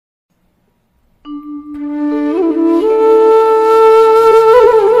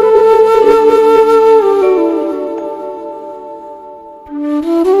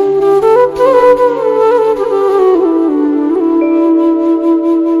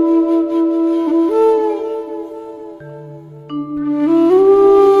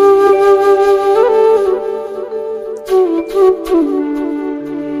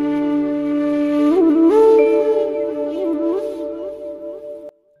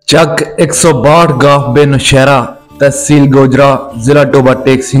ਚੱਕ 162 ਗਾਫ ਬੇ ਨੌਸ਼ਹਿਰਾ तहसील गोजरा जिला Toba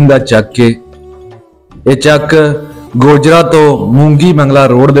take Singh का ਚੱਕ है। यह ਚੱਕ गोजरा तो मूंगी बंगला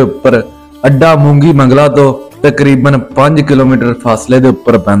रोड के उपर अड्डा मूंगी बंगला तो तकरीबन 5 किलोमीटर फासले के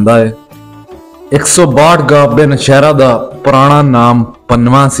उपर पैंदा है। 162 गाफ बे नौशਹਿਰਾ का पुराना नाम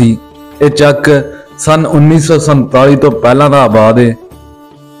पनवा सी। यह ਚੱਕ सन 1947 तो पहला का आबाद है।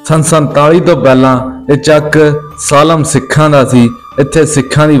 सन 47 तो पहला यह ਚੱਕ सालम सिखां का सी। इत्थे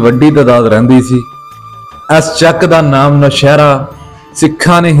सिखां की वड्डी तादाद रहिंदी सी। इस ਚੱਕ का नाम नौशਹਿਰਾ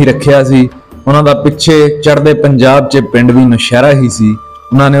सिखा ने ही रखिया सी। उन्हां दा पिछे चढ़दे पंजाब च पिंड भी नौशਹਿਰਾ ही सी।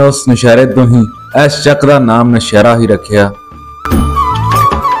 उन्होंने उस नौशਹਿਰੇ तो ही इस ਚੱਕ का नाम नौशਹਿਰਾ ही रखिया।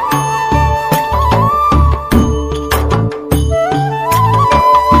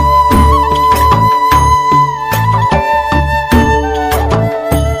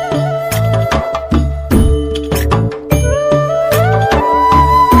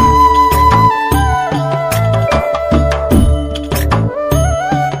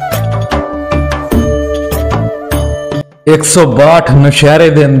 162 नौशਹਿਰੇ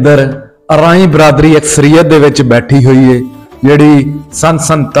ਦੇ अंदर अराई बरादरी अक्सरीयत ਦੇ ਵਿੱਚ बैठी हुई है, ਜਿਹੜੀ सन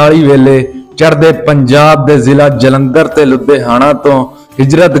 47 ਵੇਲੇ चढ़दे पंजाब के जिला जलंधर ते लुधियाना तो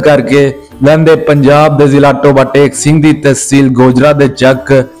हिजरत करके लैंदे पंजाब के जिला टोबा टेक सिंह की तहसील गोजरा के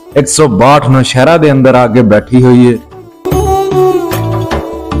ਚੱਕ 162 नौशਹਿਰਾ के अंदर आके बैठी हुई है।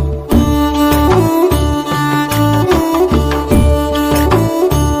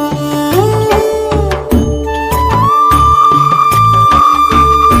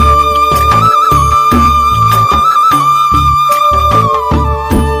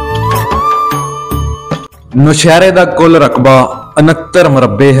 नौशਹਿਰੇ का कुल रकबा 69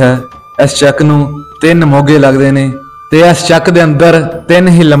 मुरब्बे है। इस ਚੱਕ ਨੂੰ 3 मोगे लगते हैं ते इस ਚੱਕ के अंदर 3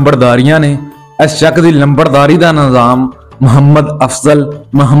 ही लंबड़दारियां ने। इस ਚੱਕ की लंबड़दारी का निजाम मुहम्मद अफजल,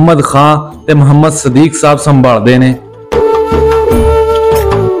 मुहम्मद खान ते मुहम्मद सदीक साहब संभालते हैं।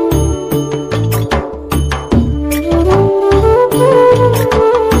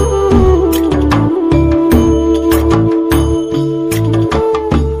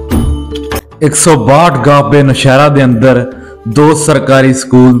 एक 162 गाफ बे नौशਹਿਰਾ के अंदर 2 सरकारी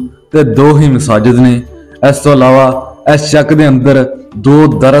स्कूल ते 2 ही मसाजिद ने। इस तो अलावा इस ਚੱਕ के अंदर 2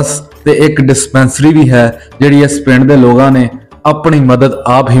 दरस ते 1 डिस्पेंसरी भी है, जिहड़ी इस पिंड के लोगों ने अपनी मदद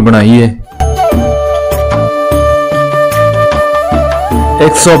आप ही बनाई है।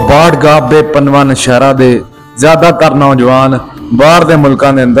 162 गाफ बे पनवा नौशਹਿਰਾ के ज्यादातर नौजवान बाहर के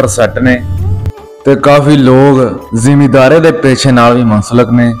मुल्कों के अंदर सैट ने ते काफ़ी लोग जिमीदारे के पेशे नाल भी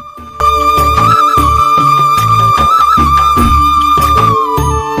मुंसलिक ने।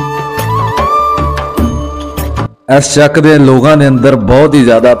 इस ਚੱਕ के लोगों के अंदर बहुत ही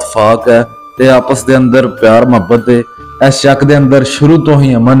ज्यादा इतफाक है ते आपस के अंदर प्यार मुहब्बत है। इस ਚੱਕ के अंदर शुरू तो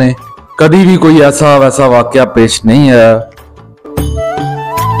ही अमन है, कभी भी कोई ऐसा वैसा वाकया पेश नहीं आया।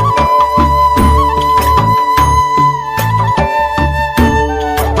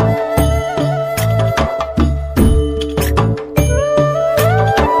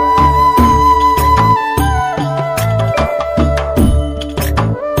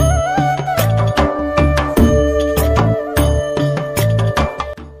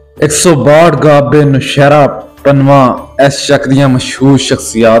 एक 162 गाफ बे नौशਹਿਰਾ पनवा इस ਚੱਕ ਦੀਆਂ मशहूर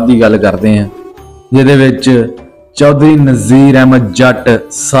शख्सियात की गल करते हैं, जिहदे विच चौधरी नज़ीर अहमद जट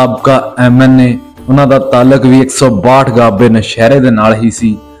साबका MN ने। उन्हां दा ताल्लुक भी 162 गाफ बे नौशਹਿਰੇ दे नाल ही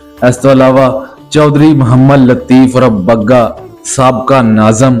सी। इस तो अलावा चौधरी मुहम्मद लतीफ और बग्गा साबका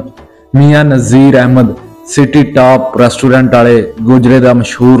नाज़म, मियाँ नज़ीर अहमद सिटी टॉप रेस्टोरेंट वाले गोजरे का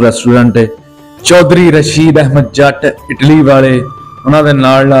मशहूर रेस्टोरेंट है। चौधरी रशीद अहमद जट इटली वाले, उन्होंने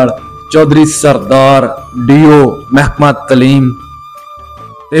नाल नाल चौधरी सरदार डीओ महकमा तलीम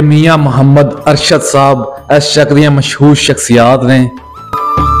ते मियाँ मुहम्मद अरशद साहब इस ਚੱਕ ਦੀਆਂ मशहूर शख्सियात ने।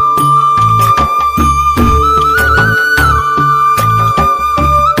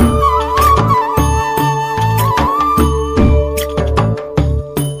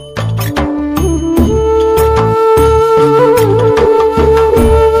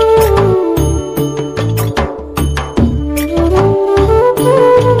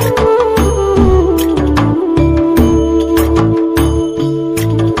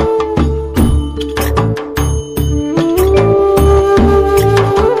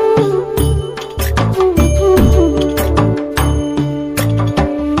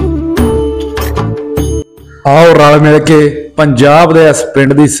 आओ रल मिल के पंजाब के इस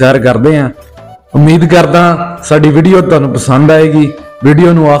पिंड की सैर करते हैं। उम्मीद करदा साडी वीडियो तुहानूं पसंद आएगी।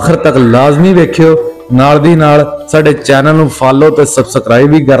 वीडियो नूं आखिर तक लाजमी देखियो, नाल दी नाल साडे चैनल नूं फॉलो ते सबसक्राइब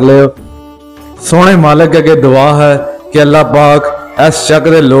भी कर लियो। सोहणे मालिक अगे दुआ है कि अल्लाह पाक इस शक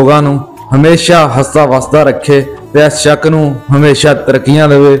के लोगों नू हमेशा हसदा वसदा रखे ते इस शक नू हमेशा तरक्कियां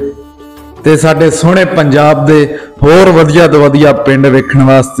देवे ते साडे सोहणे पंजाब दे होर वधिया तो वधिया पिंड वेखण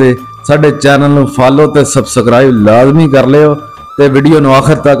वास्ते साडे चैनल नू फॉलो ते सबसक्राइब लाजमी कर लियो ते वीडियो नू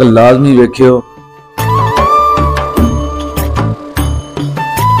आखिर तक लाजमी वेखियो।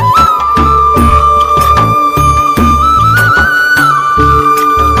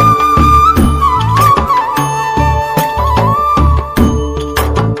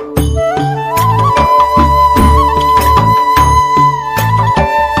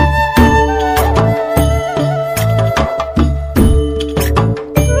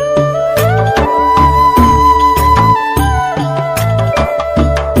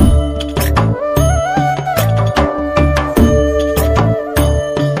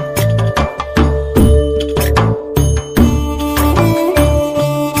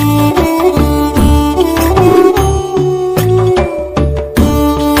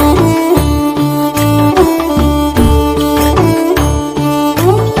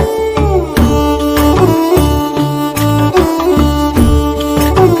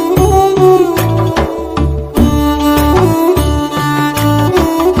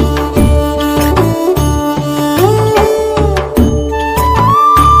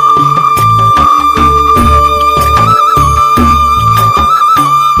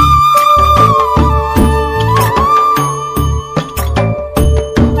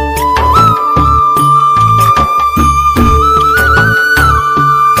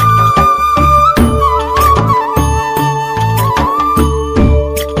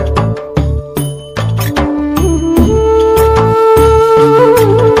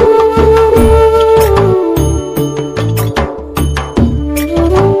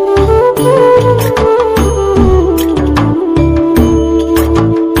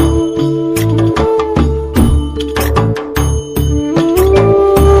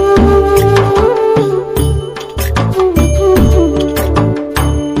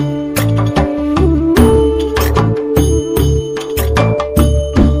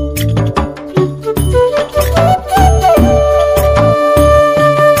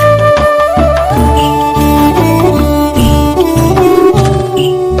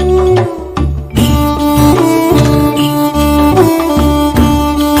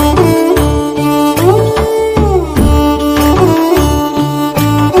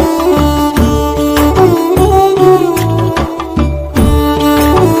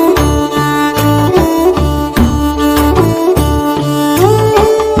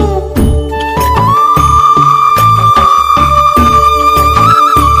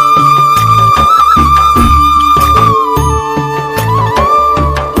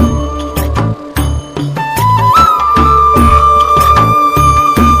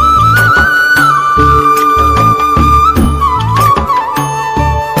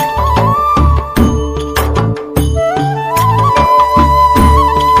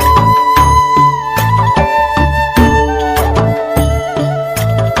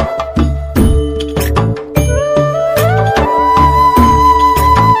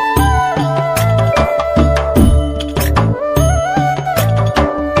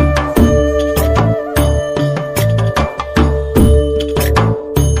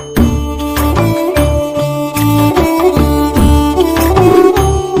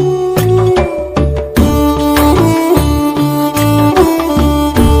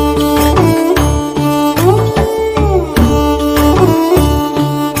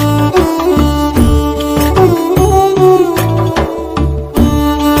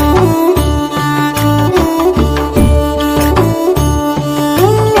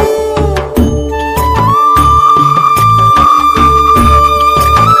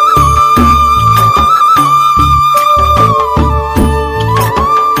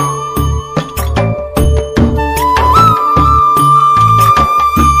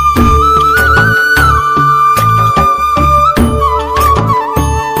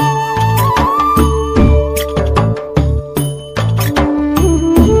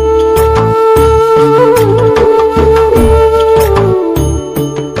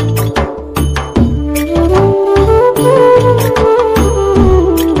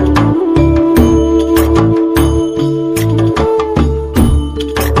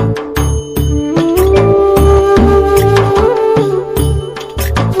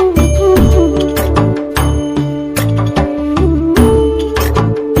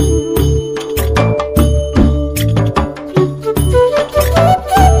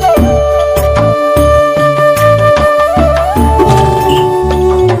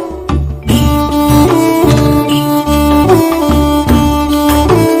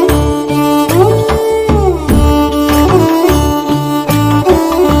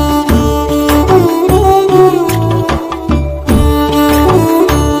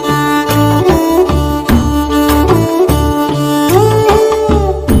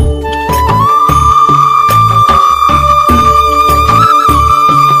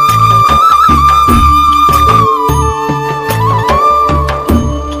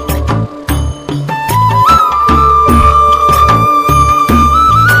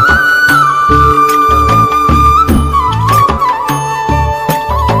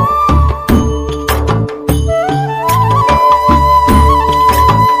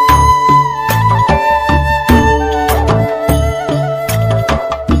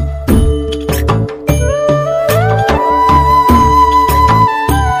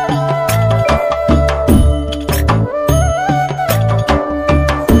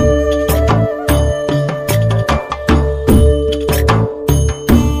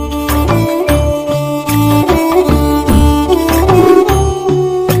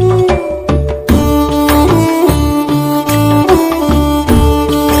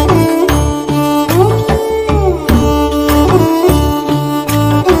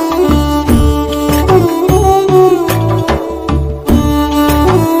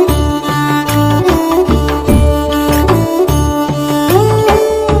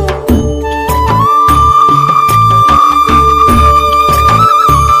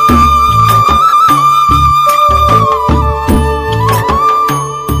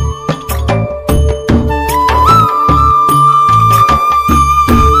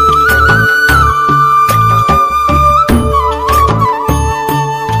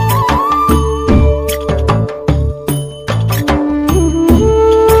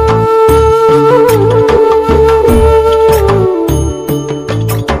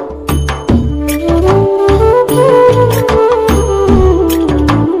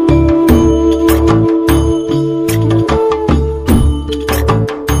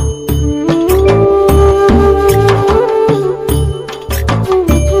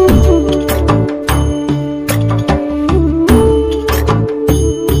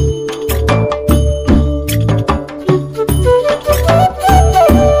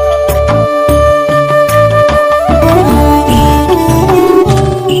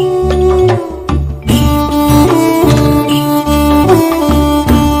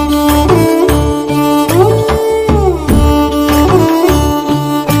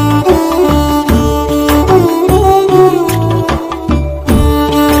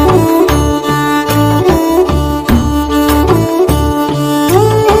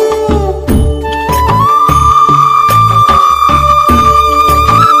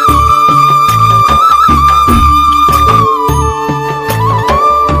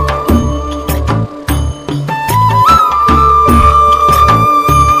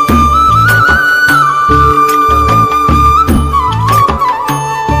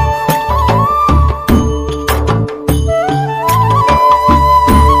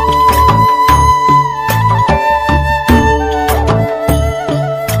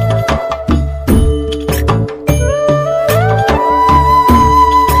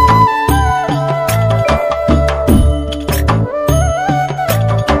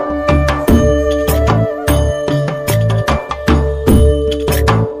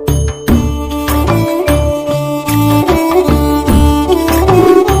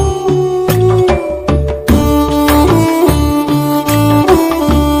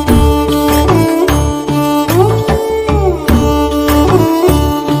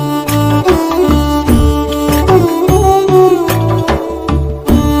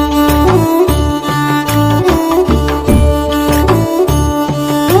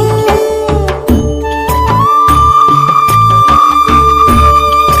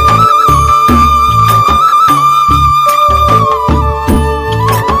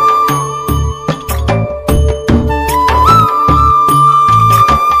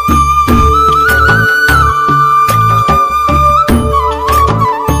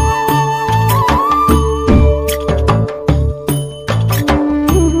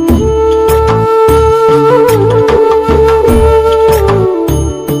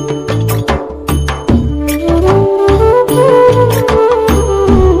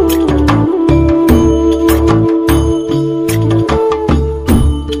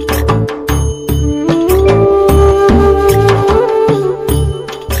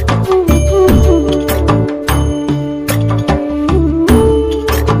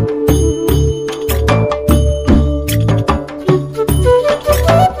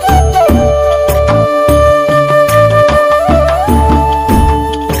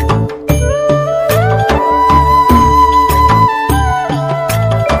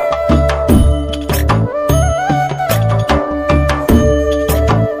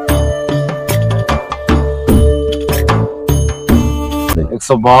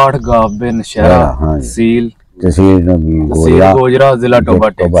 62 गावे नौशहरा तहसील गोजरा जिला टोबा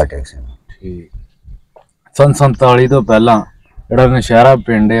टेक सिंह। ठीक। सन 47 ਤੋਂ ਪਹਿਲਾਂ ਜਿਹੜਾ ਨੌਸ਼ਹਿਰਾ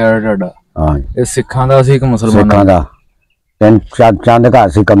ਪਿੰਡ ਹੈ ਤੁਹਾਡਾ ਇਹ ਸਿੱਖਾਂ ਦਾ ਸੀ ਕਿ ਮੁਸਲਮਾਨਾਂ ਦਾ? ਚੰਦ ਘਰ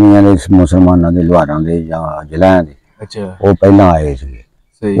ਸੀ ਕਮੀਆਂ ਦੇ ਮੁਸਲਮਾਨਾਂ ਦੇ ਲੁਹਾਰਾਂ ਦੇ ਜਾਂ ਜ਼ਿਲ੍ਹਿਆਂ ਦੇ। ਅੱਛਾ। ਉਹ ਪਹਿਲਾਂ ਆਏ ਸੀ।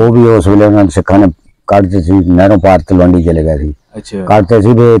 ਉਹ ਵੀ ਉਸ ਵੇਲੇ ਉਹਨਾਂ ਸਿੱਖਾਂ ਨੇ ਕੱਢਦੇ ਸੀ ਨਹਿਰੋਂ ਪਾਰ ਤਲਵੰਡੀ ਚਲੇ ਗਏ ਸੀ। ਅੱਛਾ। ਕੱਢਦੇ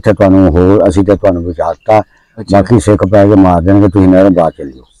ਸੀ ਵੀ ਇੱਥੇ ਤੁਹਾਨੂੰ ਹੋਰ ਅਸੀਂ ਤੇ ਤੁਹਾਨੂੰ ਵਿਚਾਰਤਾ ਬਾਕੀ ਸਿੱਖ ਪੈ ਕੇ ਮਾਰ ਦੇਣਗੇ ਤੁਸੀਂ ਨਹਿਰੋਂ ਬਾਹਰ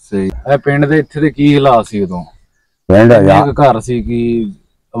ਚਲੇ ਜਾਓ। ਸਹੀ। ਇਹ ਪਿੰਡ ਦੇ ਇੱਥੇ ਦੇ ਕੀ ਹਾਲਾਤ ਸੀ ਉਦੋਂ? ਪਿੰਡ ਘਰ ਸੀ ਕਿ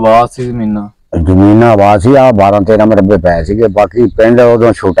ਆਵਾਜ਼ ਸੀ ਜ਼ਮੀਨਾਂ ਆਵਾਜ਼ ਸੀ ਆ 12-13 ਮਰਬੇ ਪਏ ਸੀਗੇ ਬਾਕੀ ਪਿੰਡ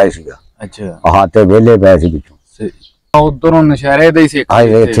ਉਦੋਂ ਛੋਟਾ ਹੀ ਸੀਗਾ। ਅੱਛਾ। ਹਾਤੇ ਵਿਹਲੇ ਪਏ ਸੀ ਵਿੱਚੋਂ। ਉਧਰੋਂ ਨੌਸ਼ਹਿਰੇ ਦੇ ਹੀ ਸਿੱਖ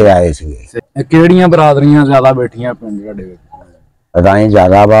ਇੱਥੇ ਆਏ ਸੀਗੇ। ਕਿਹੜੀਆਂ ਬਰਾਦਰੀਆਂ ਜ਼ਿਆਦਾ ਬੈਠੀਆਂ ਪਿੰਡ ਤੁਹਾਡੇ ਵਿੱਚ? ਰਾਈ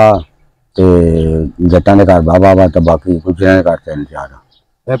ਜ਼ਿਆਦਾ ਵਾ ਤੇ ਜੱਟਾਂ ਦੇ ਘਰ ਬਾਬਾ ਵਾ ਤੇ ਬਾਕੀ ਗੁਜਰਾਂ ਦੇ ਘਰ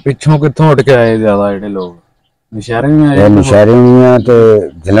 3-4। ਪਿੱਛੋਂ ਕਿੱਥੋਂ ਉੱਠ ਕੇ ਆਏ ਜ਼ਿਆਦਾ ਜਿਹੜੇ ਲੋਕ? ਨੌਸ਼ਹਿਰੇ ਵੀ ਆਏ? ਨੌਸ਼ਹਿਰੇ ਵੀ ਆ ਤੇ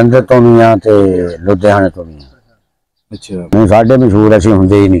ਜਲੰਧਰ ਤੋਂ ਵੀ ਆ ਤੇ ਲੁਧਿਆਣੇ ਤੋਂ ਵੀ ਆ। ਅੱਛਾ। ਸਾਡੇ ਮਸ਼ਹੂਰ ਅਸੀਂ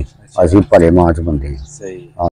ਹੁੰਦੇ ਹੀ ਨਹੀਂ, ਅਸੀਂ ਭਲੇ ਮਾਰਚ ਬੰਦੇ। ਸਹੀ।